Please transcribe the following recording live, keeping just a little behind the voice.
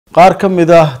qaar ka mid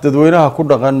ah dadweynaha ku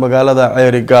dhaqan magaalada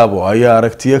Ceerigaabo ayaa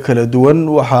aragtiyo kala duwan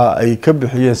waxa ay ka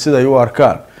bixiyeen sida ay u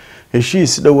arkaan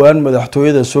heshiis dhowaan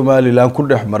Madaxtooyada Somaliland ku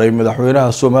dhex maray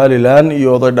madaxweynaha Somaliland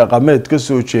iyo oday dhaqameed ka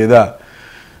soo jeeda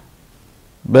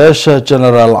beesha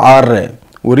General Arre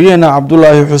wariyana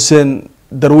Cabdullaahi Xuseen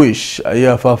Darwiish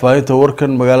ayaa faahfaahinta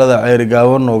warkan magaalada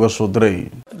Ceerigaabo nooga soo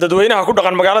diray. Dadweynaha ku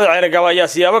dhaqan magaalada Ceerigaabo ayaa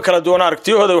siyaabo kala duwan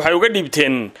aragtiyahooda waxay uga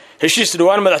dhiibteen heshiis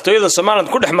dhowaan Madaxtooyada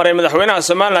Somaliland ku dhex maray madaxweynaha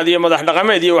Somaliland iyo madax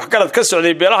dhaqameed iyo waxgarad ka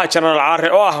socday beelaha General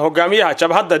Arre oo ah hogaamiyaha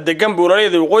jabhadda degan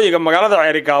buuraleyda waqooyiga magaalada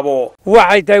Ceerigaabo.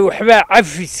 waxay tahay waxba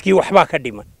cafiskii waxba ka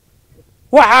dhiman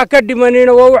waxa ka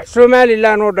dhimanina waa wax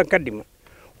Somaliland oo dhan ka dhiman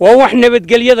waa wax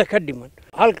nabadgelyada ka dhiman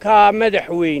halka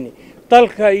madaxweyne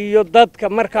dalka iyo dadka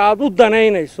marka aad u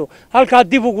danaynayso halka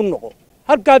dib ugu noqo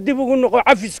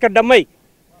cafiska dhamay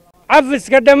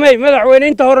madaxweyne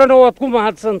inta horena waad ku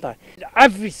mahadsantahay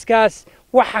cafiskaas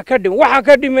waxa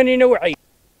ka dhimanina waxay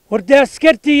warda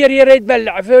askartii yaryareed baa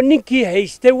la cafay ninkii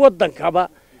haystay wadankaba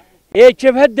ee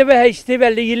jabhadaba haystay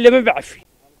baa la yilama bacfi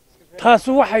taas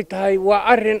waxay tahay waa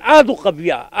arin aad u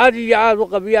qabiya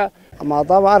ama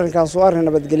daba arrinkaas waa arin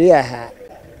nabadgelyo ah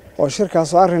oo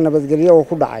shirkaas waa arin nabadgelyo oo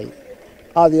ku dhacay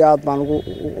aad iyo aad baan ugu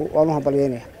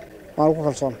hambalyeynaya waan ugu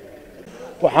kalsoon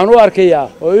waxaan u arkayaa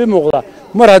oo ii muuqda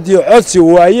mar haddii codsi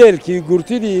waayeelkii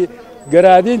gurtidii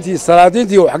garaadintii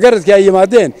salaadintii waxgaradkii ay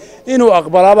yimaadeen inuu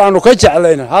aqbalaa baanu ka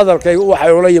jeclayn hadalkay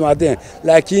waxay ula yimaadeen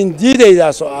laakiin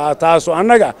diidaydaas taas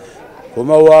annaga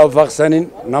kuma waafaqsanin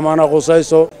namana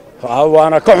qusayso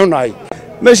waana ka xunahay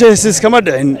meesha heshiis kama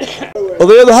dhicin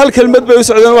odayadu hal kelmad bay u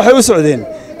socdeen waxay u socdeen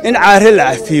in caare la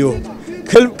cafiyo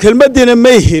kelmadina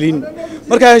may helin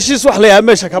marka heshiis wax la yahay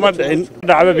meesha kama dhicin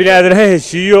dhacba bini'aadan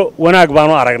heshiiyo wanaag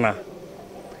baanu aragnaa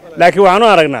laakiin waxaanu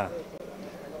aragnaa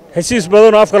heshiis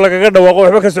badan oo afka lagaga dhawaaqo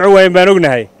waxba ka socon waayeen baan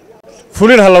ognahay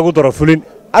fulin ha lagu daro fulin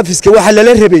cafiska waxa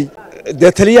lala rabay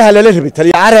taliyaha lala rabay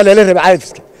taliyaha lala rabay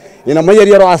cafiska ina ma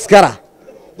yar oo askara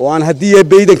oo aan hadii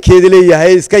baydankeeda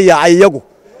leeyahay iska yaacay iyagu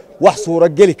wax suura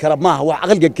gali kara maaha wax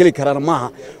aqalga gali karana maaha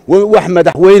wax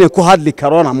madaxweyne ku hadli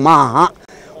karona maaha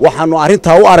waxaanu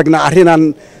arinta u aragnaa arinan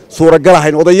suura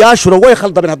galahayn odayaashuna way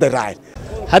khaldameen haday raaceen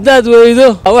haddaad weydo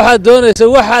waxaad doonayso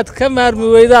waxaad ka maarmi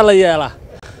weydaa la yeelaa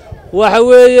waxa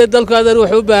weeye dalku adan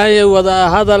wuxuu u baahan yahay wada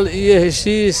hadal iyo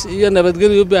heshiis iyo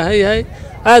nabadgelyo u baahan yahay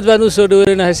aad baan u soo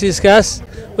dhaweynaynaa heshiiskaas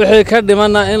wixii ka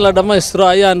dhimana in la dhammaystiro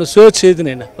ayaanu soo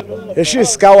jeedinaynaa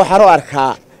heshiiska waxaan u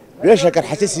arkaa beesha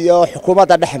garxajis iyo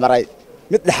xukuumadda dhex maray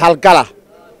mid dhaxal gala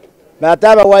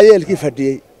maadaama waayeelkii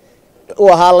fadhiyey uu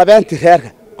ahaa labeentii reerka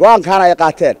go'aankaana ay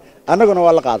qaateen annaguna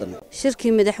waa la qaadanay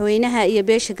shirkii madaxweynaha iyo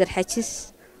beesha garxajis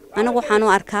anagu waxaan u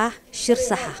arkaa shir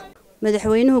sax ah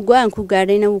madaxweynuhu go'aan ku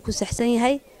gaadhayna wuu ku saxsan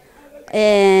yahay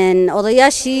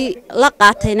odayaashii la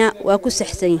qaatayna waa ku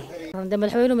saxsan yahay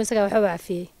madaxweynuhu isaga waxa uu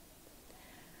cafiyay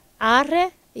Arre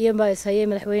iyo maayay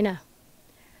madaxweynaha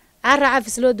Arre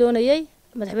cafis loo doonayay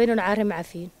madaxweynuhu Arre ma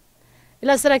cafiyin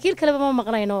ilaa saraakiil kale ma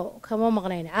maqnayno kama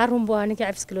maqnayn Arrun buu ninka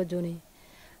cafis loo doonayay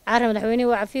Arre madaxweynuhu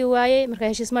waa cafiy waayay marka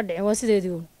heshiis ma dhicin waa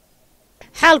sideedii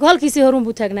xaalku halkiisii horun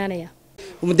buu taagnaanaya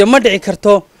muddo ma dhici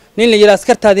karto nin la yiraahdo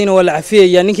askartaadiina waa la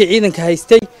cafiyay ninkii ciidanka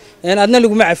haystay adna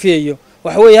lagu ma cafiyayo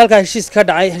waxa weeye halka heshiis ka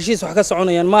dhacay heshiis wax ka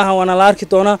soconayaan maaha wana la arki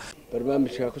doona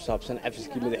barnaamijka ku saabsan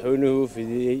cafiskii madaxweynuhu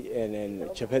fidiyay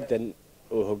jabhadan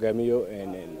oo hogaamiyo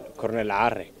Colonel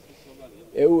Arre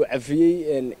ee uu cafiyay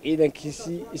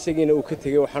ciidankiisii isagiina uu ka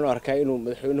tagay waxaan u arkaa inuu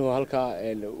madaxweynuhu halka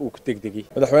uu ku degdegay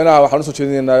madaxweynaha waxaan soo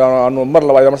jeedinaynaa aanu mar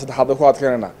labaad iyo mar saddexaad ku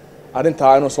adkeenaynaa arinta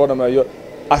inuu soo dhameeyo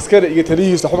askari iyo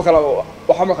taliyihiisa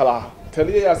waxa ma kala ah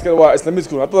taliye askari waa isla mid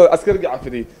kuwa hadda askariga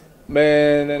cafiday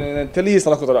taliyihiisa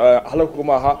la kudaro halku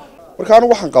ma aha marka anu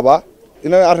waxaan qabaa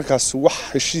in arrinkaas wax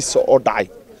heshiis oo dhacay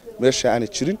meesha aan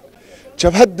jirin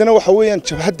jabhadana waxa weeyaan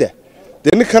jabhadda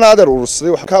ninkan adeer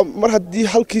urursaday waxa mar hadii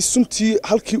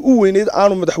halkii u weyneed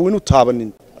aanu madaxweynuhu taabanin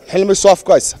xilmay soo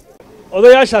afkaysa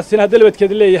odayaashaasina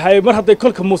dalbadkeed leeyahay mar haday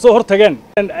kolka muuse hor tageen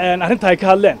arrinta ay ka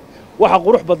hadleen waxa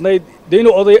qurux badnayd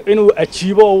inuu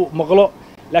ajiibo oo maqlo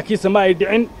laakiin sama ay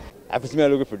dhicin عفسنا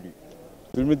لو قفل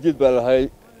بالمديد بالهاي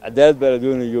عداد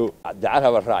بلدونيو دعرها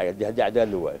بالراعي دي عداد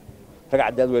لواي فقع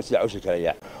عداد ويسيع عوش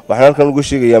الكلية waxaan kan ugu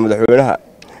sheegayaa madaxweynaha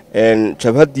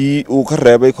jabhadii uu ka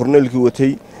reebay korneelkii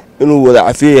watay inuu wada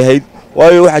cafiyahay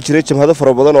waayo waxa jiray jabhado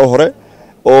fara badan oo hore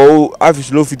oo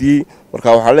cafis loo fidiyay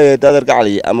marka waxa leeyahay daadar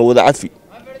gacali ama wada cafi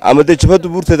ama jabhadu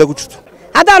buurteeda ku jirto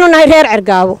hadaanu nahay reer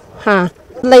Ceerigaabo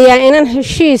layaa inaan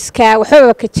heshiiska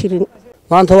waxba ka jirin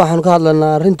maanta waxaan ka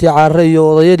hadlaynaa arintii Arre iyo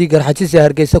odayadii garxajis ee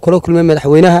Hargeysa kula kulmay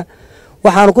madaxweynaha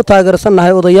waxaan ku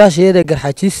taageersanahay odayaasheeda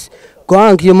garxajis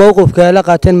go-aanka iyo mowqifka ay la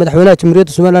qaateen madaxweynaha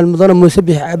jamhuuriyadda somalilan mudane muuse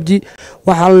bixi cabdi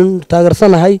waxaan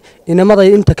taageersanahay inamaday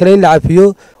inta kale in la cafiyo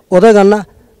odagana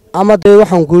ama dee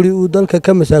waxaan ku yidhi uu dalka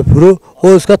ka masaafuro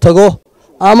oo iska tago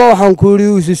ama waxaan ku yidhi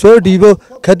uu isi soo dhiibo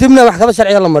kadibna maxkamad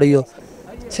sharciga la mariyo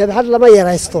jabhad lama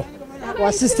yaraysto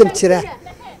waa system jira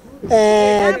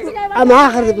ama ha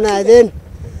kharibnaadeen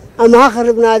ama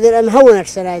ha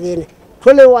wanaagsanaadeen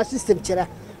kolley waa system jira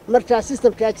markaa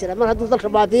systemkaa jira mar hadduu dalka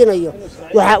baabiinayo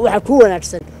waxa ku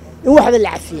wanaagsan in waxba la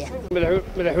cafiya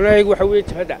madaxweynahaygu waxa weeye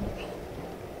jabhadda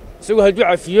isagoo hadduu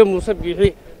cafiyo muuse biixi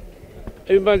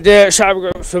ayuunbaan dee shacabka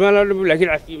somalilan dhan buu laakiin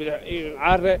cafiyey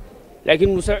caare laakiin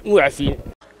muuse muu cafiyin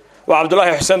waa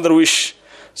cabdulaahi xuseen darwiish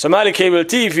Somali Cable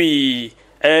TV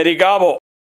Ceerigaabo